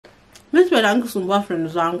Miss Belangu sumbua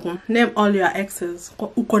friends zangu. Name all your exes.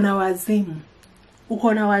 Uko na wazimu.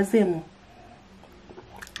 Uko na wazimu.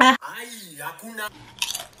 Ai, hakuna.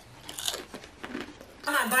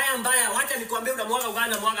 Mbaya, wacha nikwambie unamwaga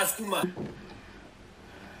ugali na mwaga sukuma.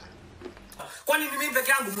 Kwani mimi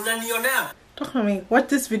peke yangu mnanionea? Talk to me. Watch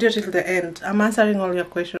this video till the end. I'm answering all your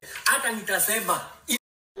questions. Hata nitasema.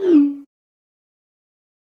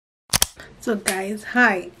 So guys,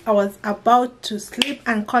 hi. I was about to sleep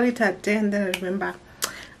and call it a day, and then I remember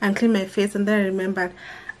and clean my face, and then I remembered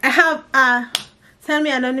I have send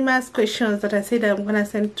me anonymous questions that I said I'm gonna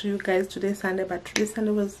send to you guys today Sunday, but today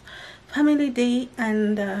Sunday was family day,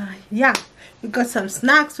 and yeah, we got some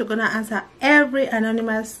snacks. We're gonna answer every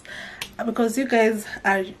anonymous because you guys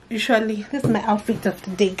are usually, this is my outfit of the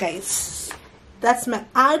day, guys. That's my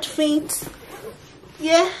outfit.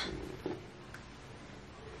 Yeah.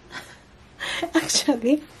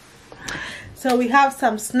 Actually, so we have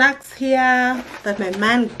some snacks here that my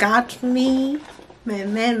man got me. My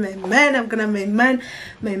man, I'm gonna my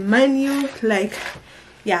menu, like,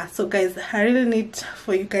 yeah. So guys, I really need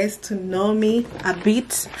for you guys to know me a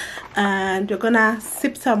bit, and we're gonna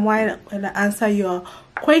sip some wine and answer your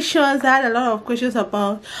questions. I had a lot of questions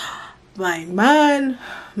about my man,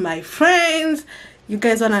 my friends. You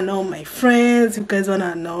guys wanna know my friends, you guys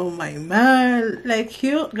wanna know my man. Like,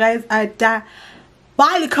 you guys are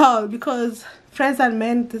diabolical, because friends and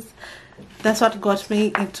men, that's what got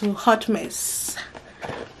me into hot mess.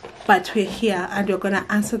 But we're here and we're gonna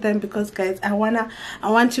answer them, because guys, I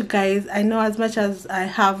want you guys, I know as much as I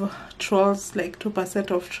have trolls, like 2%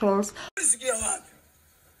 of trolls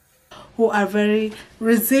who are very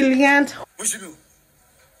resilient,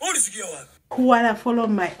 who wanna follow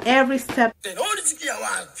my every step.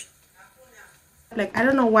 Like, I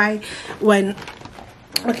don't know why when,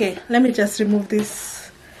 okay, let me just remove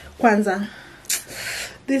this kwanza,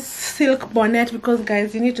 this silk bonnet, because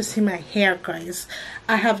guys, you need to see my hair, guys.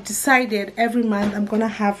 I have decided every month I'm gonna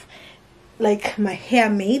have like my hair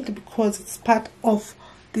made, because it's part of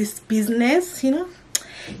this business, you know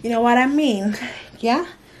what I mean. Yeah,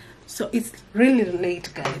 so it's really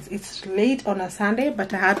late, guys. It's late on a Sunday,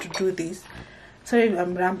 but I had to do this. Sorry if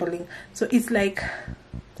I'm rambling. So it's like,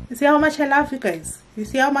 you see how much I love you guys. You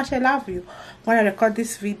see how much I love you. I want to record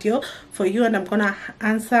this video for you, and I'm gonna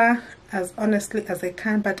answer as honestly as I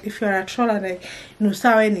can. But if you're a troll and I know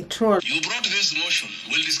sawa any troll, you brought this motion,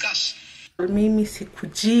 we'll discuss. Mimi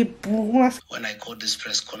sikujibu. When I called this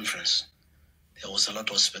press conference, there was a lot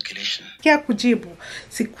of speculation. Kia kujibu,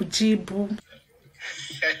 sikujibu.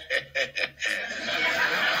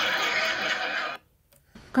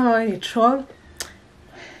 Come on, any troll,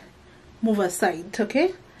 move aside,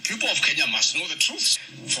 okay? People of Kenya must know the truth.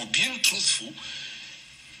 For being truthful,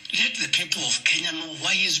 let the people of Kenya know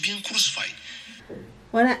why he is being crucified.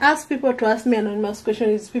 When I ask people to ask me anonymous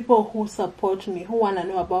questions, it's people who support me, who want to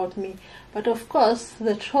know about me. But of course,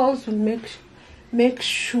 the trolls will make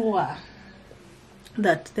sure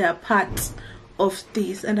that they are part of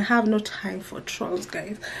this, and I have no time for trolls,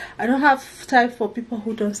 guys. I don't have time for people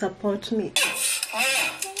who don't support me.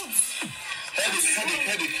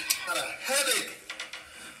 Headache.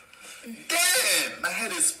 Damn, my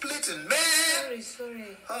head is splitting, man.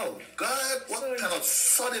 Sorry. Oh God, what kind of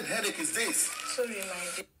sudden headache is this? Sorry,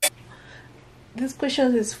 my dear. This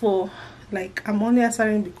question is for, like, I'm only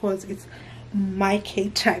answering because it's my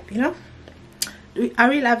K-type, you know. Are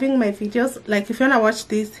we loving my videos? Like, if you wanna watch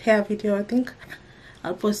this hair video, I think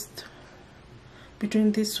I'll post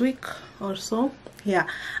between this week or so. Yeah,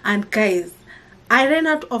 and guys, I ran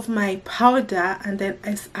out of my powder, and then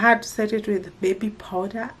I had to set it with baby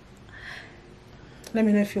powder. Let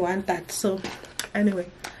me know if you want that. So anyway,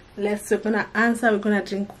 we're gonna answer. We're gonna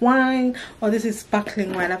drink wine. Oh, this is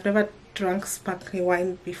sparkling wine. I've never drunk sparkling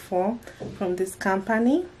wine before from this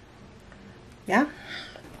company. Yeah,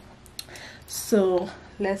 so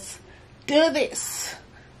let's do this.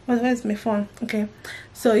 Where's my phone? Okay,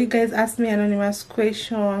 so you guys asked me an anonymous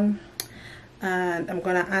question, and I'm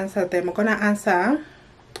gonna answer them. I'm gonna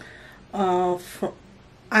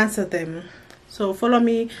answer them. So follow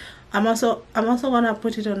me. I'm also gonna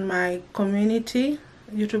put it on my community,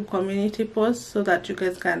 YouTube community post, so that you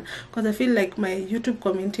guys can, because I feel like my YouTube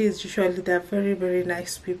community is usually, they're very, very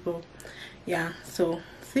nice people. Yeah, so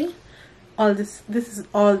see, all this is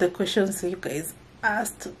all the questions you guys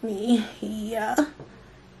asked me here.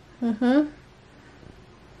 Wait,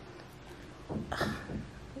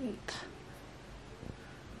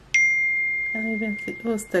 I don't even see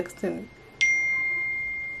who's texting me.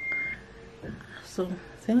 So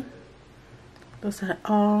see, those are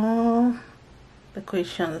all the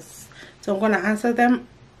questions. So I'm gonna answer them,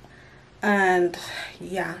 and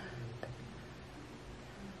yeah,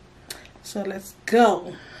 So let's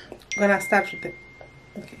go. I'm gonna start with it.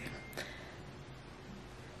 Okay.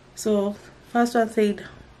 So first one said,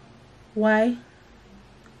 why?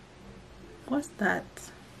 What's that?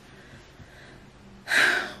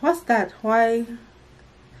 What's that? Why?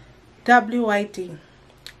 WYT.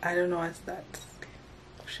 I don't know what's that.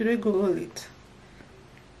 Should we Google it?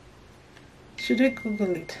 Should we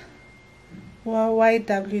Google it? Well,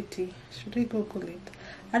 YWT. Should we Google it?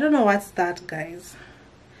 I don't know what's that, guys.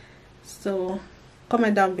 So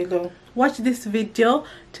comment down below. Watch this video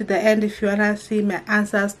to the end if you wanna see my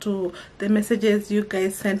answers to the messages you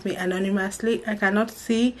guys sent me anonymously. I cannot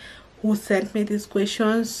see who sent me these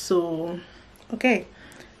questions, so okay,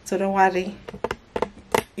 so don't worry,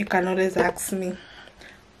 you can always ask me.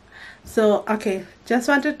 So okay, just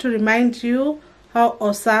wanted to remind you how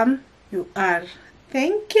awesome you are.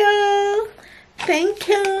 Thank you, thank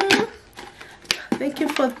you, thank you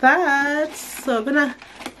for that. So I'm gonna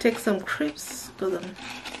take some crisps because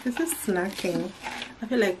this is snacking. I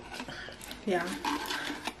feel like, yeah.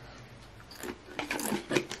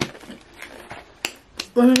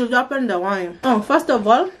 We should open the wine. Oh, first of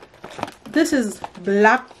all, this is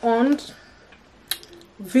black owned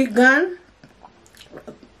vegan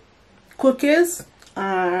cookies.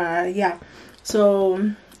 Yeah,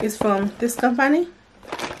 so it's from this company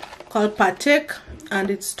called Partake, and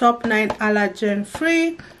it's top 9 allergen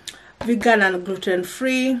free, vegan and gluten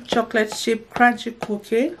free, chocolate chip crunchy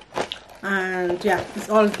cookie, and yeah, it's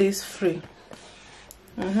all this free.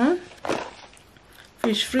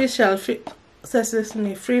 Fish free, shell free,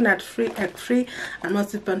 sesame free, nut free, egg free, and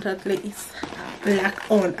most importantly it's black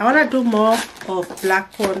owned. I want to do more of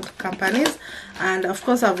black owned companies, and of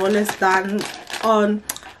course I've always done on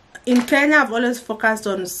in Kenya. I've always focused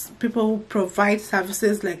on people who provide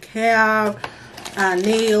services like hair,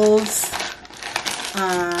 nails,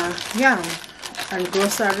 yeah, and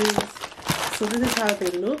groceries. So this is how they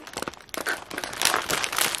look.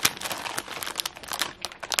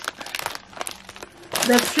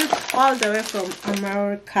 They shipped all the way from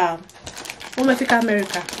America. Umefika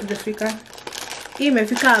America, imefika.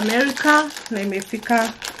 Imefika America na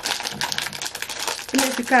imefika.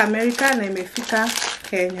 Imefika America na imefika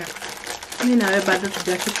Kenya. Mimi nawe bado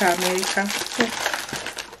tujafika America. So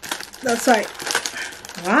that's why.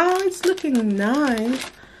 Wow, it's looking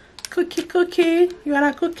nice. Cookie, cookie. You want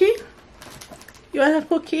a cookie? You want a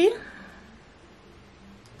cookie?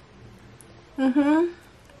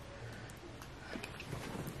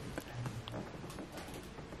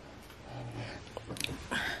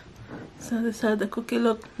 So this is how the cookie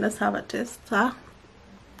look. Let's have a taste, huh?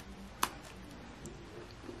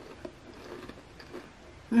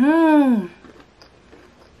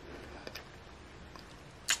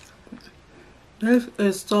 This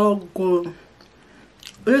is so good.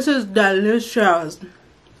 This is delicious.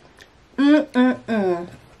 Let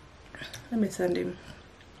me send him.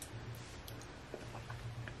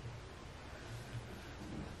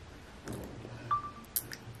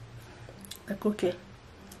 The cookie.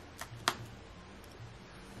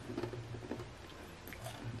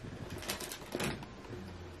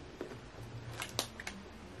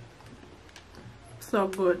 So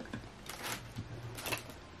good.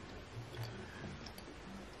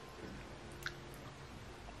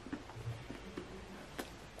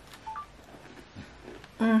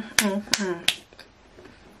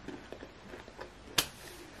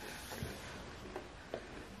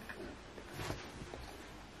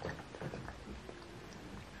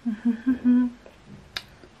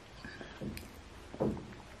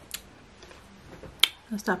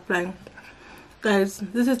 Let's start playing. Guys,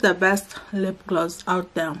 this is the best lip gloss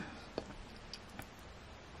out there.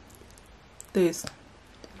 This.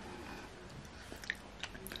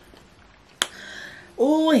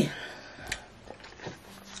 Oh,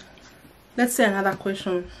 let's see another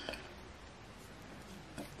question.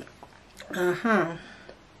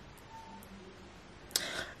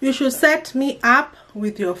 You should set me up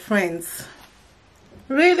with your friends.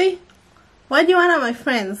 Really? Why do you want my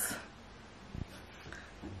friends?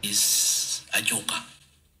 Is a joker.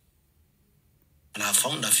 And I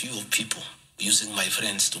found a few of people using my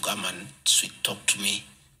friends to come and sweet talk to me.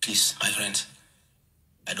 Please, my friends,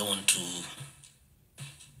 I don't want to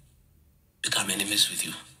become enemies with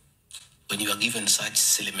you. When you are given such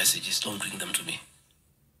silly messages, don't bring them to me.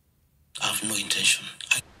 I have no intention.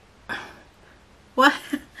 What?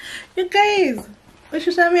 You guys, we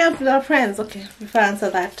should set me up with our friends. Okay, before I answer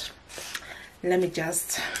that, let me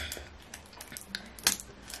just...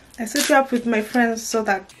 I set you up with my friends so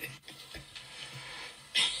that...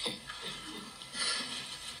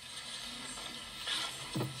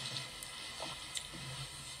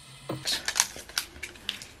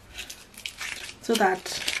 so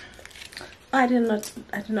that I did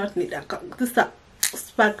not need a cup. This is a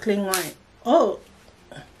sparkling wine. Oh,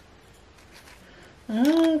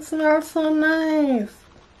 it smells so nice.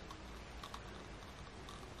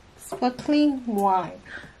 Sparkling wine.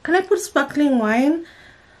 Can I put sparkling wine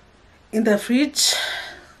in the fridge?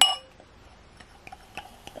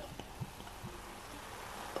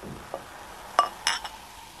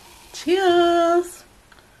 Cheers.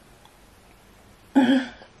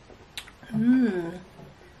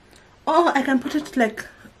 Oh, I can put it like,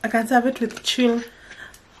 I can serve it with chill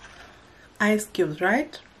ice cubes,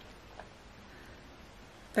 right?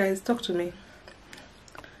 Guys, talk to me.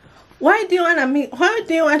 Why do you want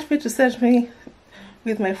me to set me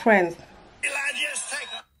with my friends? Elijah, take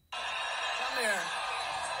her. Come here.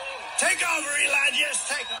 Take over, Elijah,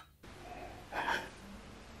 take her.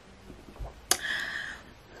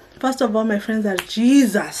 First of all, my friends are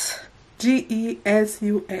Jesus.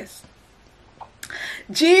 Jesus.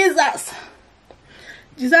 Jesus.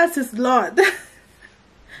 Jesus is Lord.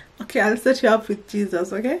 Okay, I'll set you up with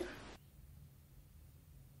Jesus, okay?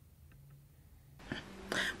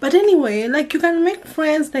 But anyway, like, you can make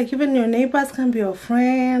friends, like even your neighbors can be your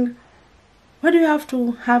friend. Why do you have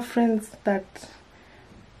to have friends that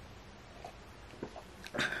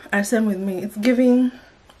are same with me? It's giving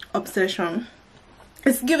obsession.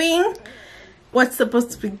 It's giving what's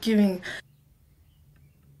supposed to be giving.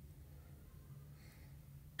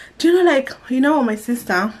 Do you know, like, you know, my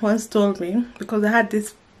sister once told me, because I had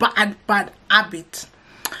this bad habit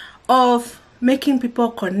of making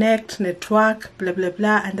people connect, network, blah blah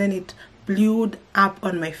blah, and then it blew up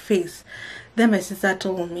on my face. Then my sister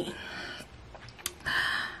told me,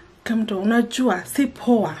 Kamto, unajua si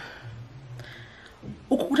poa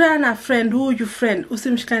ukutana na friend huyu friend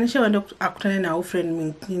usimshikanishe wende akutane na huyu friend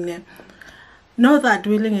mwingine. Know that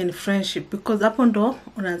dwelling in friendship, because hapo ndo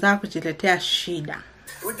unaanza kujiletea shida.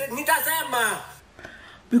 Nitasema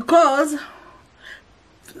Because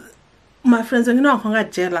my friends are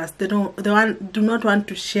not jealous. They do not want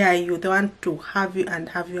to share you. They want to have you and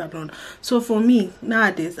have you alone. So for me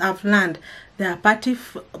nowadays, I've learned there are party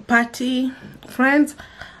friends,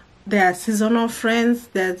 there are seasonal friends,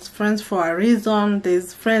 there's friends for a reason,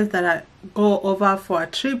 there's friends that I go over for a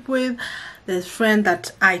trip with, there's friends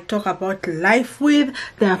that I talk about life with,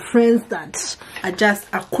 there are friends that are just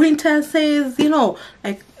acquaintances, you know,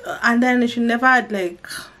 like, and then you should never like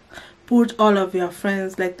put all of your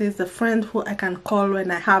friends, like there's a friend who I can call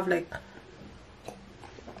when I have like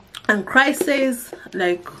a crisis,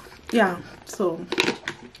 like, yeah. So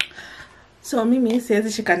mimi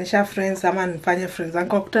siwezi shikanisha friends ama nifanye friends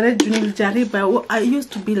anko kutane juu nilijaribu. I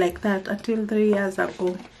used to be like that until 3 years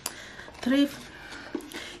ago.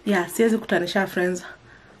 Yeah, siwezi kutanisha friends.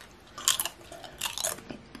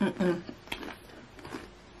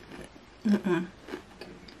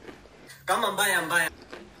 kama mbaya.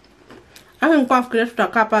 Hata nilikuwa nafikiria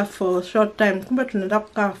tutakaa hapa for short time, kumbe tunaenda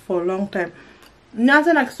kukaa for long time.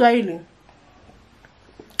 Nianze na Kiswahili.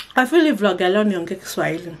 I feel like vlog alone niongee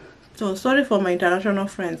Kiswahili. So sorry for my international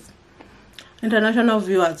friends, international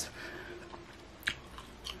viewers.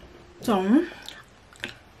 So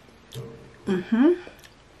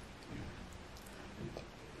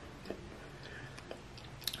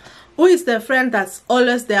who is the friend that's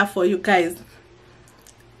always there for you guys?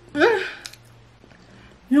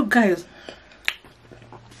 You guys,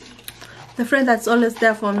 the friend that's always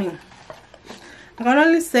there for me, I can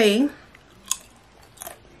only say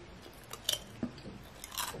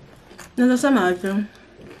a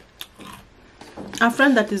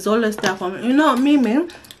friend that is always there for me. You know, Mimi,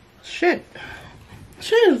 shit,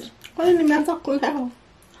 cheese. Why didn't you kulewa?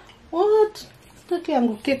 What? Staki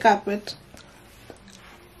yangu kick up it.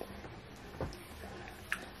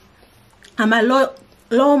 I'm a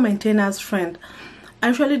low maintenance friend. I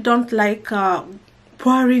actually don't like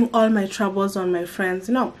pouring all my troubles on my friends.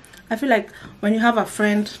 You know, I feel like when you have a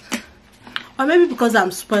friend, or maybe because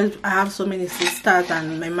I'm spoiled, I have so many sisters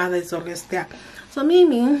and my mother is always there. So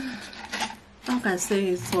Mimi, how can I say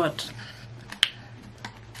is what?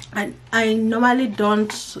 I normally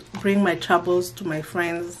don't bring my troubles to my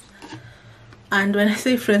friends. And when I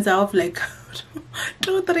say friends, I have like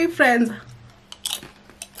 2-3 friends.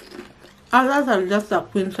 Others are just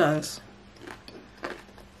acquaintances.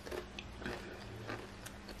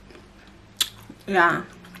 Yeah.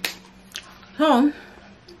 So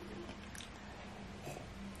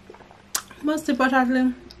most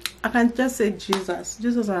importantly, I can just say Jesus.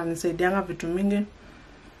 Jesus ananisaidianga vitu mingi,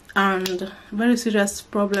 and very serious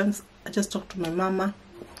problems I just talk to my mama.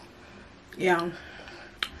 Yeah,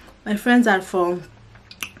 my friends are for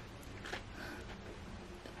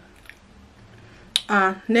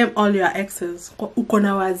name all your exes. Uko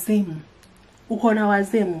na wazimu. Uko na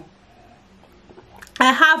wazimu.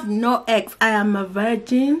 I have no ex. I am a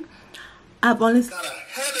virgin. I've only Got a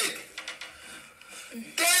headache.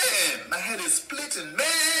 Damn, my head is splitting,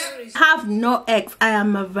 man. have no ex. I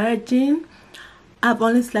am a virgin. I've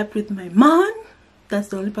only slept with my mom. That's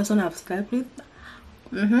the only person I've slept with.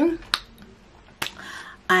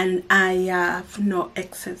 And I have no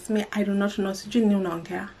exes. Me, I do not know.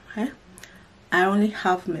 I only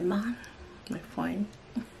have my man, my friend.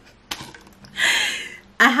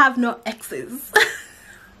 I have no exes.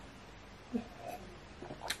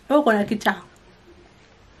 Oh, kuna kicha.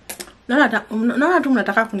 Naona tu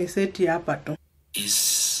mnataka kuniseti hapa tu.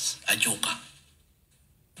 Is a joker.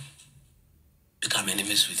 Become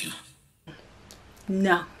enemies with you.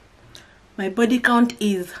 No. My body count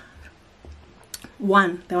is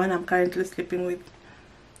 1, the one I'm currently sleeping with.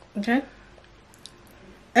 Okay?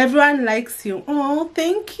 Everyone likes you. Oh,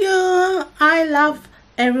 thank you. I love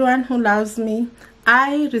everyone who loves me.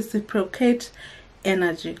 I reciprocate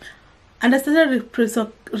energy. And I started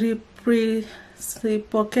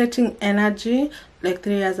reciprocating energy like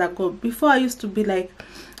 3 years ago. Before, I used to be like,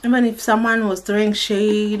 even if someone was throwing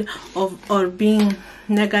shade or being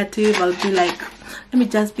negative, I'll be like, let me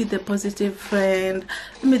just be the positive friend,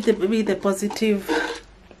 let me be the positive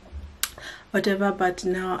whatever. But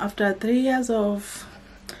now, after 3 years of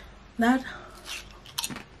that,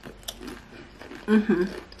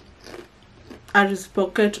 I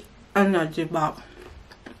reciprocate energy back.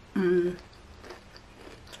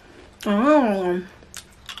 Oh.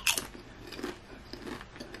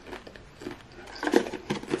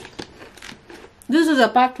 This is a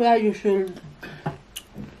part where you should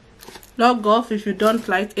log off if you don't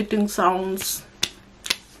like eating sounds.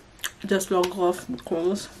 Just log off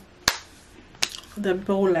because the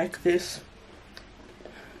people like this.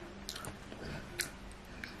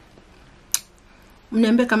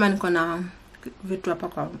 Mniambie kama niko na vitu hapa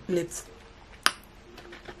kwa lips.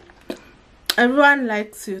 Everyone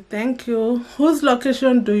likes you. Thank you. Whose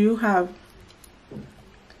location do you have?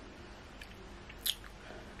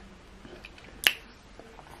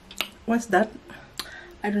 What's that?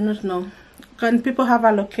 I do not know. Can people have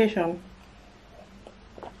a location?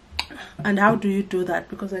 And how do you do that?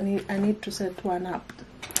 Because I need to set one up.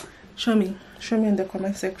 Show me in the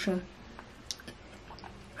comment section.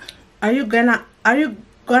 Are you gonna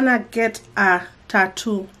get a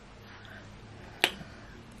tattoo?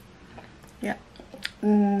 Yeah.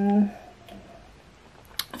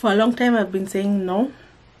 For a long time I've been saying no,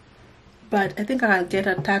 but I think I'll get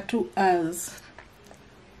a tattoo as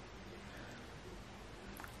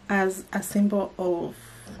a symbol of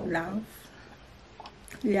love.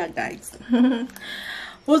 Yeah, guys.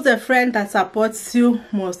 Who's the friend that supports you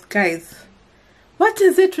most, guys? What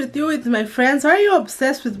is it with you with my friends? Why are you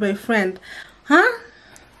obsessed with my friend? Huh?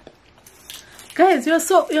 Guys,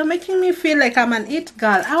 you're making me feel like I'm an it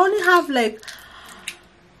girl. I only have like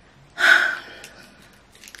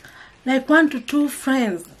 1 to 2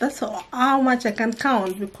 friends. That's how much I can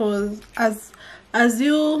count, because as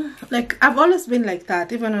you, like, I've always been like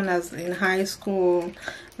that. Even when I was in high school,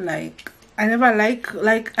 like, I never like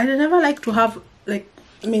to have like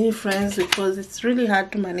many friends, because it's really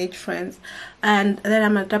hard to manage friends. And then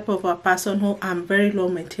I'm a type of a person who I'm very low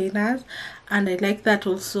maintenance, and I like that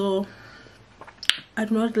also. I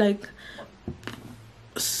do not like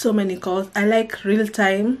so many calls. I like real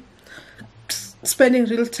time, spending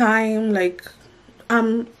real time. Like,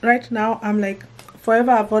 right now I'm like,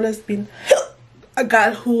 forever I've always been a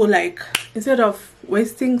girl who, like, instead of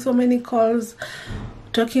wasting so many calls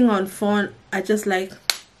talking on phone, I just like,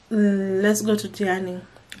 let's go to Tiani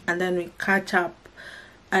and then we catch up.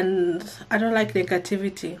 And I don't like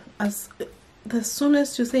negativity. As soon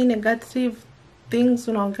as you say negative things,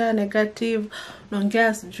 unaongea negative,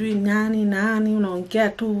 unaongea sijui nani unaongea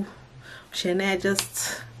tu shene, I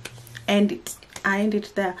just end it. I end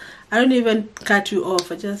it there. I don't even cut you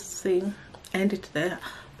off. I just say end it there.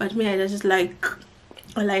 But me, I just like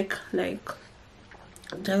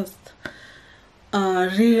just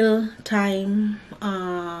real time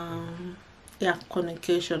yeah,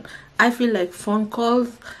 communication. I feel like phone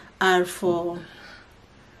calls are for,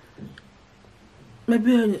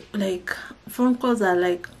 maybe like phone calls are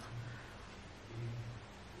like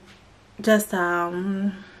just a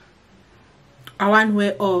one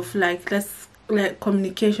way of like, let's like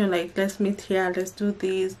communication, like let's meet here, let's do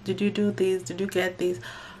this, did you do this, did you get this?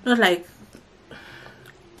 Not like,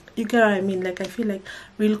 you get what I mean? Like, I feel like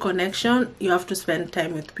real connection, you have to spend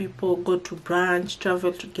time with people, go to brunch,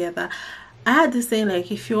 travel together. I had this saying,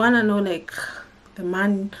 like, if you want to know like the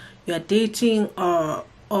man you're dating or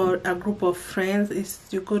or a group of friends is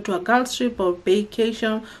you go to a girls trip or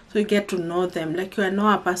vacation, so you get to know them. Like, you are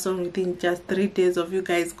not a person within just 3 days of you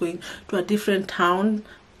guys going to a different town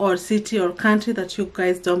or city or country that you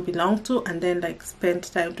guys don't belong to, and then like spend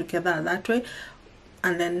time together that way.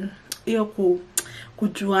 And then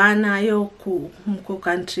kujuana, hiyo mko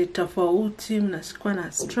country tofauti, mnashikwa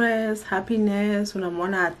na stress, happiness,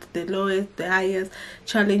 unamwona at the lowest, the highest,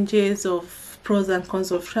 challenges of pros and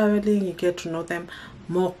cons of traveling. You get to know them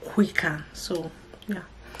more quicker. So yeah,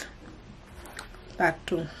 that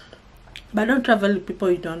too. But don't travel with people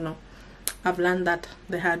you don't know. I've learned that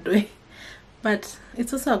the hard way. But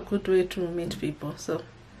it's also a good way to meet people. So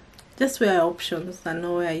just weigh your options and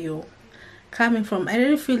know where you're coming from. I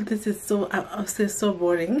really feel this is so, I'll say, so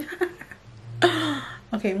boring.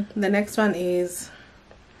 Okay, the next one is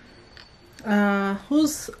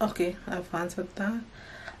okay, I've answered that.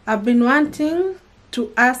 I've been wanting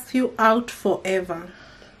to ask you out forever.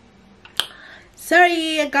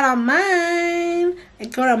 Sorry, I got a man.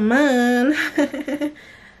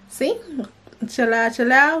 See?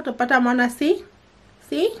 Chala, utapata mwana see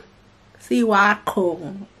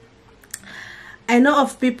wako. I know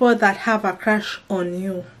of people that have a crush on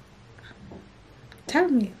you. Tell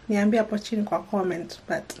me, niambie hapo chini kwa comment,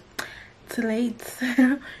 but it's late.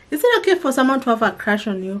 Is it okay for someone to have a crush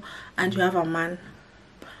on you and you have a man?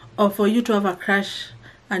 Or for you to have a crush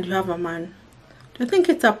and you have a man? Do you think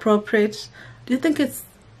it's appropriate? Do you think it's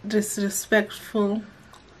disrespectful?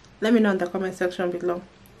 Let me know in the comment section below.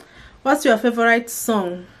 What's your favorite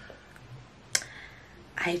song?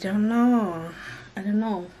 I don't know.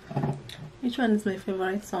 Which one is my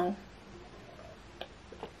favorite song?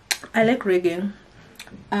 I like reggae,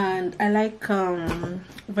 and I like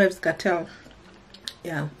Vybz Kartel.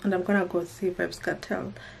 Yeah, and I'm gonna go see Vybz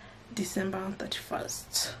Kartel December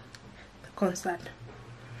 31st, the concert.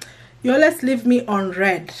 You always leave me on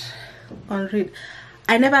read.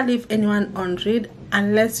 I never leave anyone on read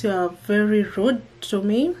unless you are very rude to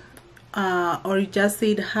me, or you just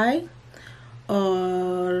said hi,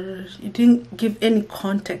 or you didn't give any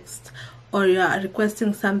context, or you are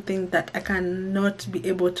requesting something that I cannot be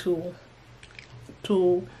able to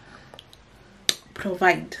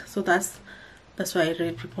provide. So that's why I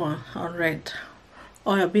read people on read.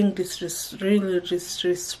 Or you're being really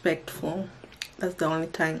disrespectful. That's the only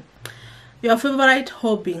time. Your favorite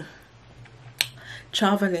hobby?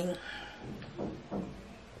 Traveling.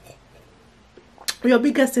 Your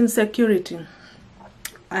biggest insecurity?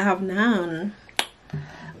 I have none.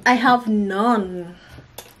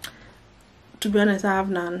 To be honest, I have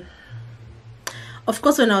none. Of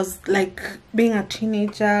course, when I was like being a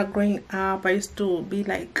teenager, growing up, I used to be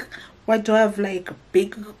like, why do I have like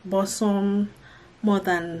big bosom more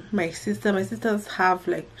than my sister? My sisters have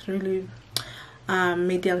like really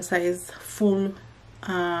medium size full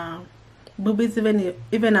boobies,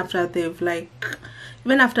 even after they've like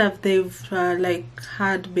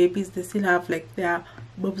had babies, they still have like their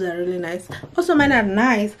boobs are really nice. Also mine are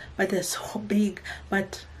nice, but they're so big.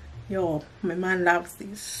 But yo, my man loves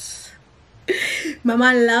this. My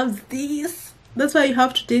man loves this. That's why you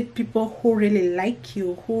have to date people who really like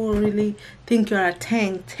you, who really think you're a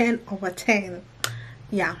 10 over 10.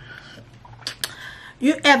 Yeah.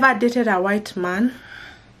 You ever dated a white man?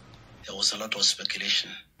 There was a lot of speculation.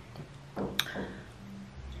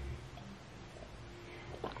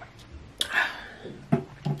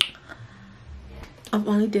 I've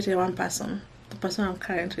only dated one person, the person I'm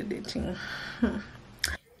currently dating.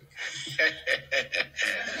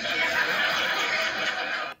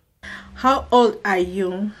 How old are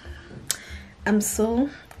you?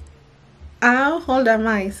 How old am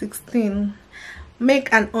I? 16.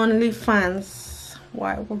 Make an OnlyFans.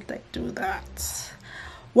 Why would I do that?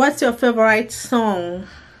 What's your favorite song?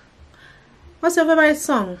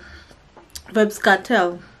 Vybz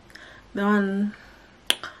Kartel. The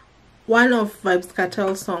one of Vybz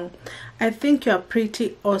Kartel's song. I think you're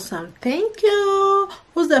pretty awesome. Thank you.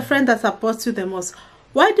 Who's the friend that supports you the most?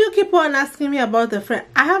 Why do you keep on asking me about the friend?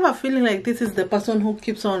 I have a feeling like this is the person who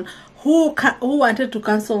keeps on, who wanted to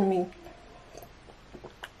cancel me.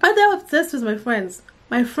 Are they obsessed with my friends?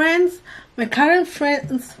 My friends, my current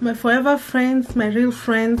friends, my forever friends, my real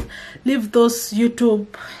friends. Leave those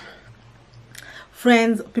YouTube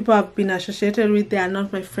friends, people I've been associated with. They are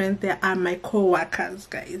not my friends. They are my co-workers,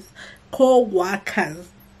 guys. Co-workers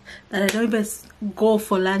that I don't even go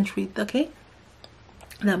for lunch with, okay?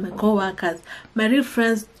 They're my co-workers. My real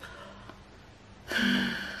friends,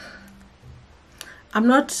 I'm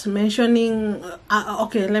not mentioning,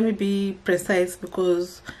 okay, let me be precise,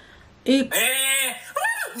 because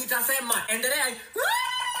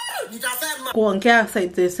kuongea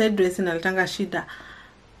side dressing alitanga shida.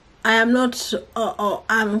 I am not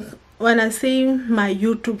when I say my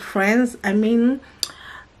YouTube friends, I mean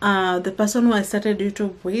the person who I started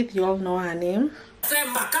YouTube with. You all know her name.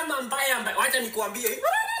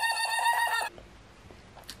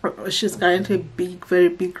 She's currently big, very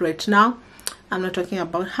big right now. I'm not talking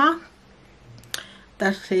about her.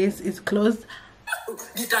 That case is closed.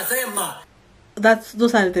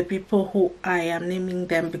 Those are the people who I am naming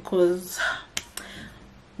them because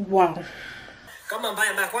wow. Kama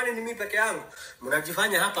mbaya kwani ni mimi peke yangu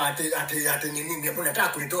mnajifanya hapa ate nini hapo nataka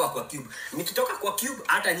kunitoa kwa cube. Nikitoka kwa cube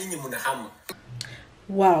hata nyinyi mnahama.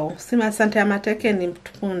 Wow, sima asante ya Mateke ni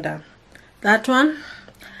mtupunda. That one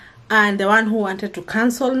and the one who wanted to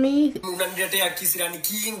cancel me. Unaniletea kisirani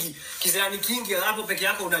kingi hapo peke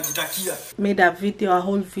yako unajitakia. Made a video, a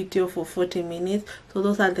whole video for 40 minutes. So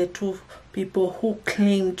those are the two people who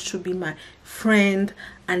claimed to be my friend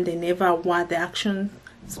and they never were. The action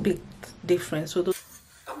speak different. So those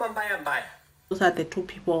are the two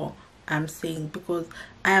people I'm saying, because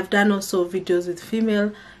I have done also videos with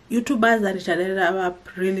female YouTubers that it ended up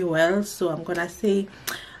really well. So I'm gonna say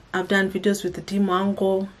I've done videos with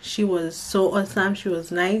Dimango. She was so awesome. She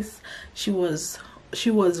was nice. She was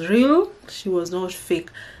real. She was not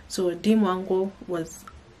fake. So Dimango was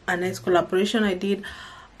a nice collaboration I did.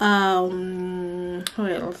 Who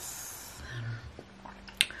else?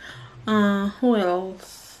 Who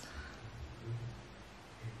else?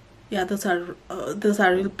 Yeah, those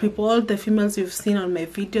are real people. All the females you've seen on my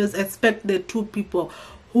videos, except the two people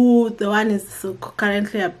who, the one is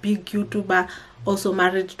currently a big YouTuber, also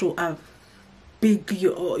married to a big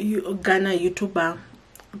Ghana YouTuber,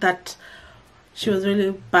 that she was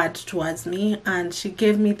really bad towards me and she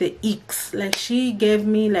gave me the icks. Like she gave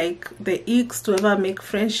me like the icks to ever make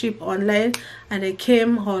friendship online, and I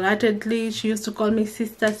came wholeheartedly. She used to call me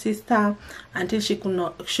sister until she could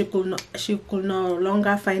no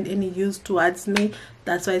longer find any use towards me.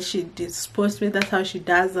 That's why she disposed me. That's how she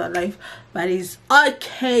does her life, but it's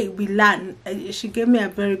okay, we learn. She gave me a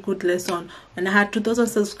very good lesson. When I had 2,000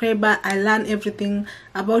 subscribers, I learned everything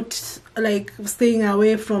about like staying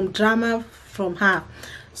away from drama from her.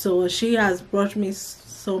 So she has brought me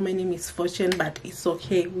so many misfortune, but it's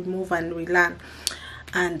okay, we move and we learn.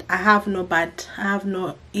 And I have no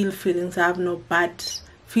ill feelings. I have no bad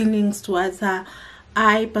feelings towards her.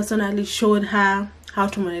 I personally showed her how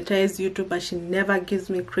to monetize YouTube, but she never gives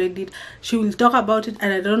me credit. She will talk about it,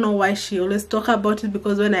 and I don't know why she always talk about it,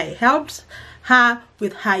 because when I helped her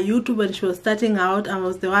with her YouTube when she was starting out, I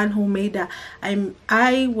was the one who made her.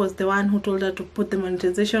 I was the one who told her to put the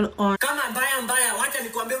monetization on. Kama mbaya wacha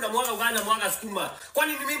nikwambie unamwaga Uganda mwaga sukuma.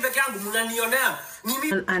 Kwani ni mimi peke yangu mnanionea?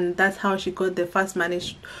 And that's how she got the first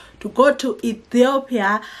money to go to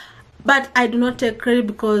Ethiopia. But I do not take credit,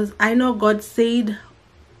 because I know God said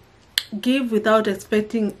give without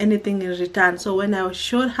expecting anything in return. So when I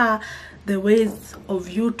showed her the ways of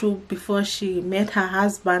YouTube before she met her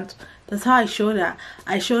husband, that's how I showed her.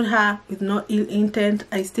 I showed her with no ill intent.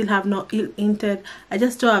 I still have no ill intent. I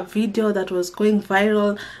just saw a video that was going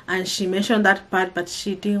viral and she mentioned that part, but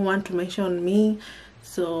she didn't want to mention me.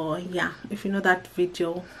 So yeah, if you know that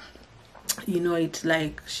video, you know it.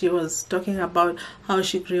 Like, she was talking about how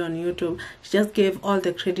she grew on YouTube. She just gave all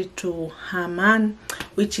the credit to her man,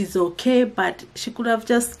 which is okay, but she could have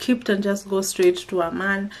just skipped and just go straight to her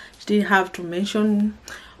man. She didn't have to mention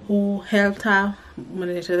who helped her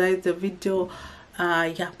monetize the video.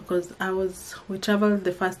 Yeah, because we traveled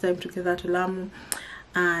the first time together to Lamu,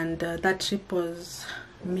 and that trip was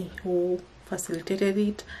me who facilitated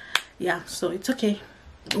it. Yeah, so it's okay,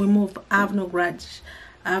 we move. I have no grudge.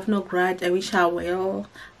 I wish her well.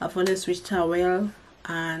 I've always wished her well,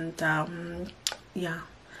 and yeah,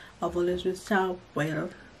 I've always wished her well.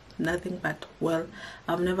 Nothing but well.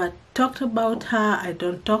 I've never talked about her. I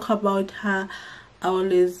don't talk about her. I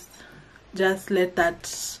always just let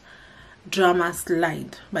that drama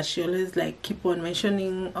slide, but she always like keep on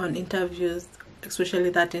mentioning on interviews,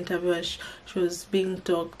 especially that interview she was being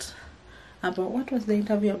talked about. What was the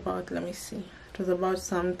interview about? Let me see. It was about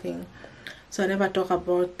something. So I never talk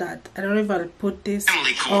about that. I don't know if I'll put this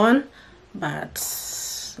on, but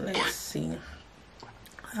let's see.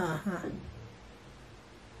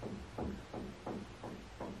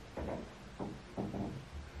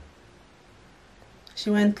 She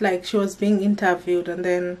went like she was being interviewed, and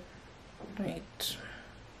then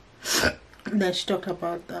then she talked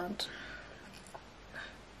about that.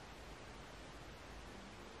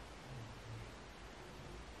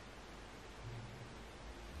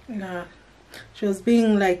 Yeah, she was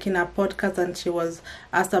being like in a podcast, and she was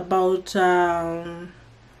asked about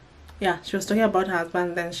yeah, she was talking about her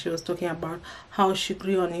husband, then she was talking about how she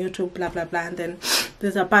grew on YouTube, blah blah blah. And then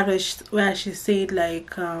there's a part where she said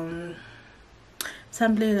like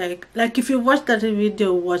something like if you watch that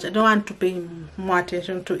video, I don't want to pay more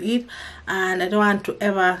attention to it, and I don't want to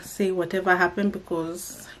ever say whatever happened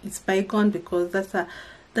because it's bygone, because that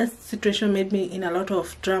situation made me in a lot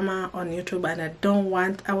of drama on YouTube, and I don't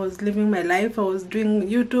want. I was living my life, I was doing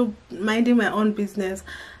YouTube, minding my own business,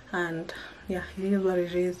 and yeah, it is what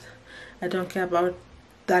it is. I don't care about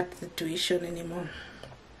that situation anymore.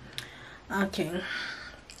 Okay,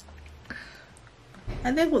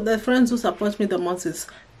 I think the friends who support me the most is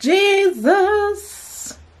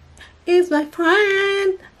Jesus is my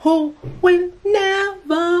friend who will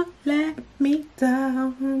never let me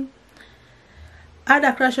down. I had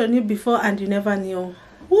a crush on you before and you never knew.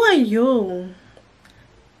 Who are you?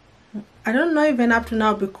 I don't know even up to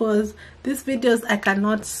now, because these videos I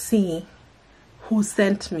cannot see who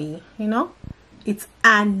sent me, you know, it's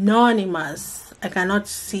anonymous. I cannot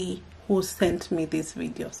see who sent me this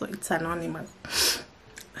video, so it's anonymous.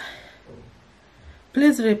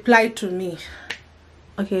 Please reply to me.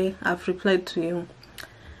 Okay, I've replied to you.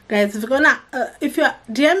 Guys, if you're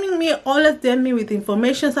DMing me, always DM me with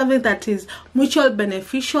information, something that is mutual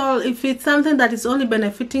beneficial. If it's something that is only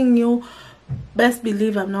benefiting you, best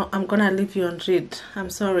believe I'm gonna leave you on read. I'm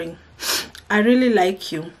sorry. I really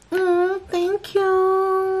like you. Thank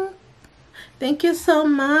you. Thank you so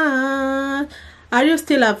much. Are you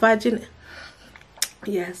still a virgin?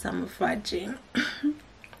 Yes, I'm a virgin.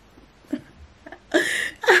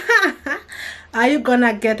 Are you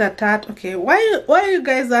gonna get a tat? Okay, why are you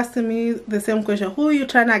guys asking me the same question? Who are you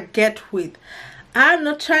trying to get with? I'm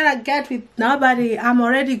not trying to get with nobody. I'm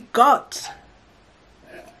already got.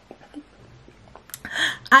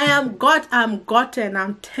 I am got, I'm gotten,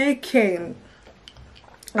 I'm taken.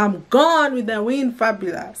 I'm gone with the wind.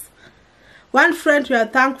 Fabulous. One friend we are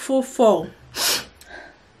thankful for.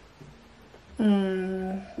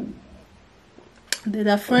 There's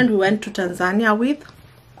a friend we went to Tanzania with.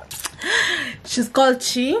 She's called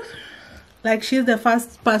Chi. Like, she's the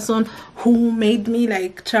first person who made me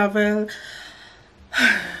like travel.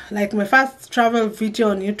 Like, my first travel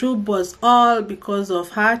video on YouTube was all because of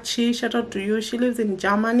her. Chi, shout out to you. She lives in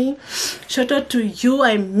Germany. Shout out to you.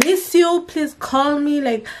 I miss you. Please call me.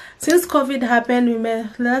 Like, since COVID happened, we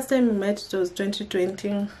met. Last time we met, it was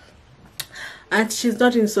 2020. And she's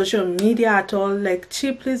not in social media at all. Like,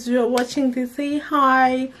 Chi, please, you're watching this, say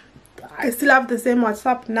hi. I still have the same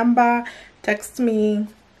WhatsApp number. Text me.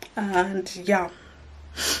 And yeah,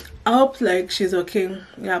 I hope like she's okay.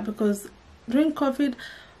 Yeah, because during COVID,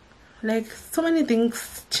 like, so many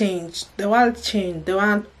things changed. The world changed.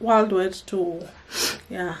 The world went to,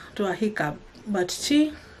 yeah, to a hiccup. But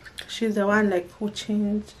she's the one like who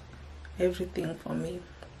changed everything for me.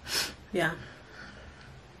 Yeah.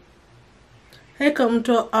 Hey, come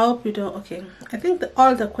to, I hope you don't. Okay, I think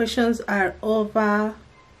all the questions are over.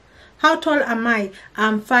 How tall am I?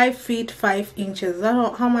 I'm 5 feet 5 inches.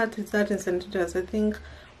 How much is that in centimeters? I think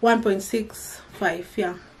 1.65.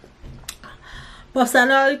 Yeah.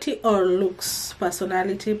 Personality or looks?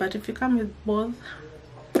 Personality, but if you come with both,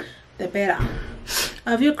 the better.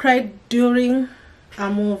 Have you cried during a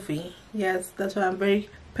movie? Yes, that's why I'm very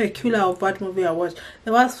peculiar of what movie I watched.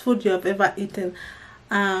 The worst food you have ever eaten.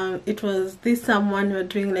 It was this someone we were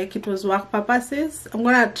doing, like, it was work purposes. I'm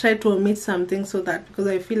gonna try to omit something so that, because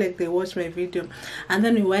I feel like they watched my video. And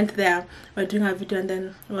then we went there, we were doing a video, and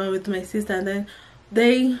then we were with my sister, and then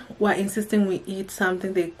they were insisting we eat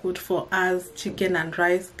something they cooked for us, chicken and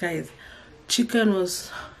rice. Guys, chicken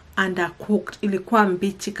was undercooked, ilikuwa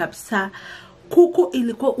mbichi kabisa. Kuku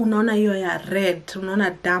ilikuwa unaona hiyo ya red,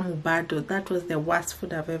 unaona damu bado. That was the worst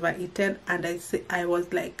food I've ever eaten, and I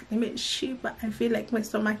was like, shiba, I feel like my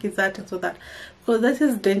stomach is hurting, so that, because this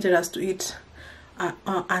is dangerous to eat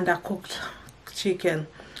undercooked chicken.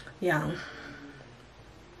 Yeah.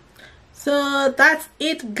 So that's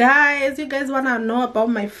it, guys. You guys wanna know about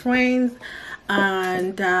my friends,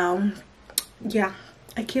 and yeah,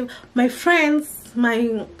 I keep my friends,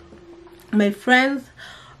 my friends.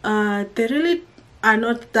 They really are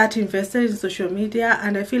not that invested in social media,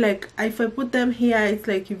 and I feel like if I put them here, it's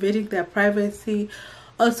like invading their privacy.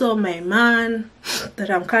 Also, my man that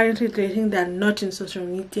I'm currently dating, they're not in social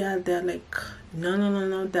media. They're like,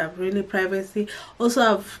 no, they're really privacy. Also,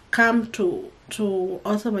 I've come to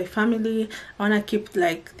also my family. I want to keep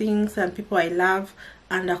like things and people I love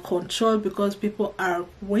under control, because people are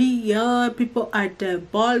weird, people are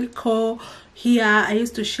diabolical here. I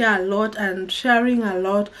used to share a lot, and sharing a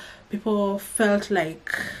lot people felt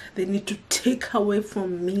like they need to take away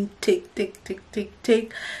from me, take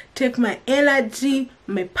my energy,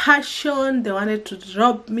 my passion. They wanted to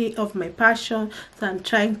rob me of my passion. So I'm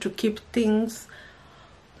trying to keep things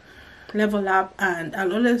level up, and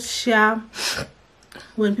I'll always share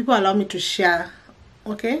when people allow me to share.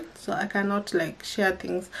 Okay, so I cannot like share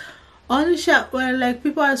things. Only share when like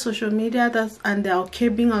people on social media, and they're okay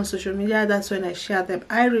being on social media. That's when I share them.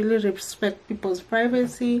 I really respect people's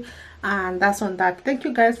privacy, and that's on that. Thank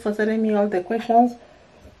you guys for sending me all the questions.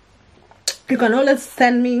 You can always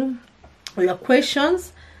send me your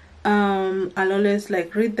questions. I'll always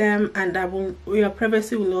like read them, and your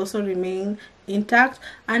privacy will also remain intact.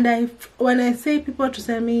 And when I say people to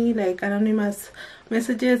send me like anonymous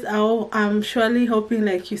messages, I'm surely hoping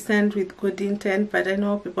like you send with good intent, but I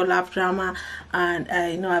know people love drama, and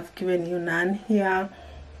I know I've given you none here.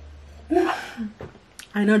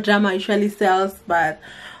 I know drama usually sells, but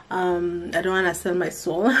I don't want to sell my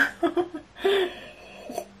soul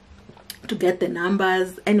to get the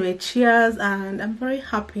numbers. Anyway, cheers, and I'm very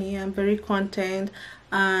happy, I'm very content,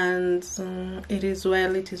 and it is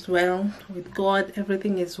well with God.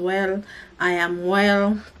 Everything is well. I am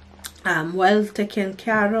well. I'm well taken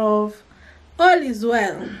care of. All is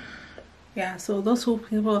well. Yeah, so those who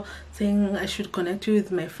people saying I should connect you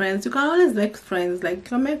with my friends, you can always make friends.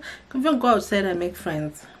 Like, even go outside and make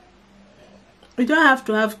friends. You don't have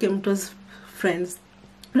to have Kemto's friends.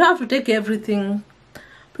 You don't have to take everything.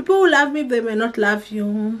 People who love me, they may not love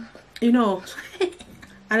you, you know.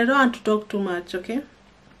 And I don't want to talk too much, okay?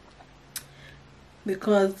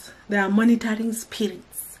 Because there are monitoring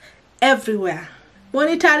spirits everywhere.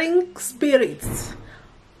 Monitoring spirits.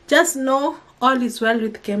 Just know all is well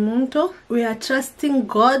with Kemunto. We are trusting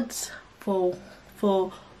God for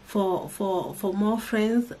more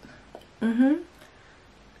friends.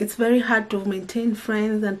 It's very hard to maintain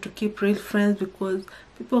friends and to keep real friends, because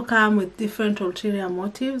people come with different ulterior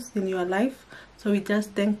motives in your life. So we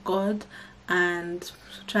just thank God and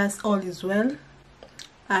trust all is well,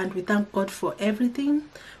 and we thank God for everything,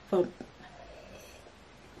 for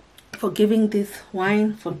giving this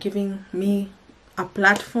wine, for giving me a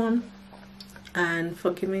platform, and for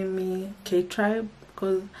giving me K-Tribe,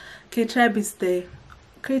 because K-Tribe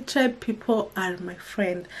people are my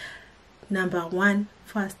friend. Number one,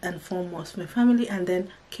 first and foremost, my family, and then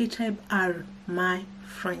K-Tribe are my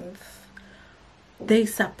friends. They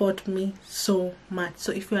support me so much.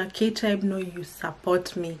 So if you are K-Tribe, know you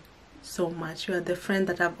support me so much. You are the friend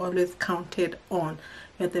that I've always counted on.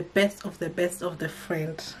 You're the best of the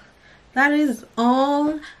friends. That is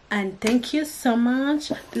all, and thank you so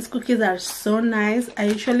much. These cookies are so nice. I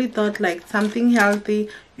usually thought like something healthy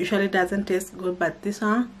usually doesn't taste good, but this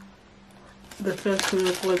one, the first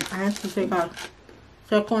really good. I have to take a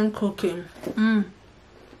second cookie.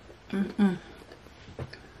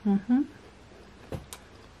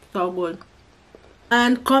 So good.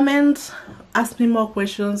 And comment, ask me more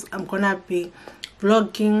questions. I'm gonna be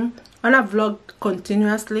vlogging. I wanna vlog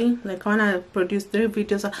continuously. Like, I wanna produce 3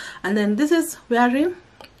 videos, and then we are in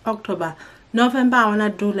October. November, I wanna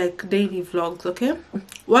do like daily vlogs. Okay,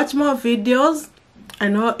 watch more videos. I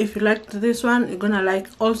know if you liked this one, you're gonna like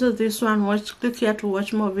also this one. Click here to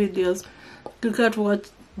watch more videos. Click here to watch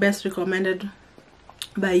best recommended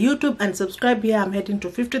by YouTube, and subscribe here. I'm heading to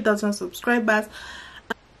 50,000 subscribers.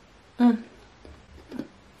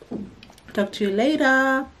 Talk to you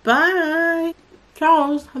later. Bye.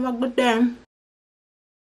 Ciao. Have a good day.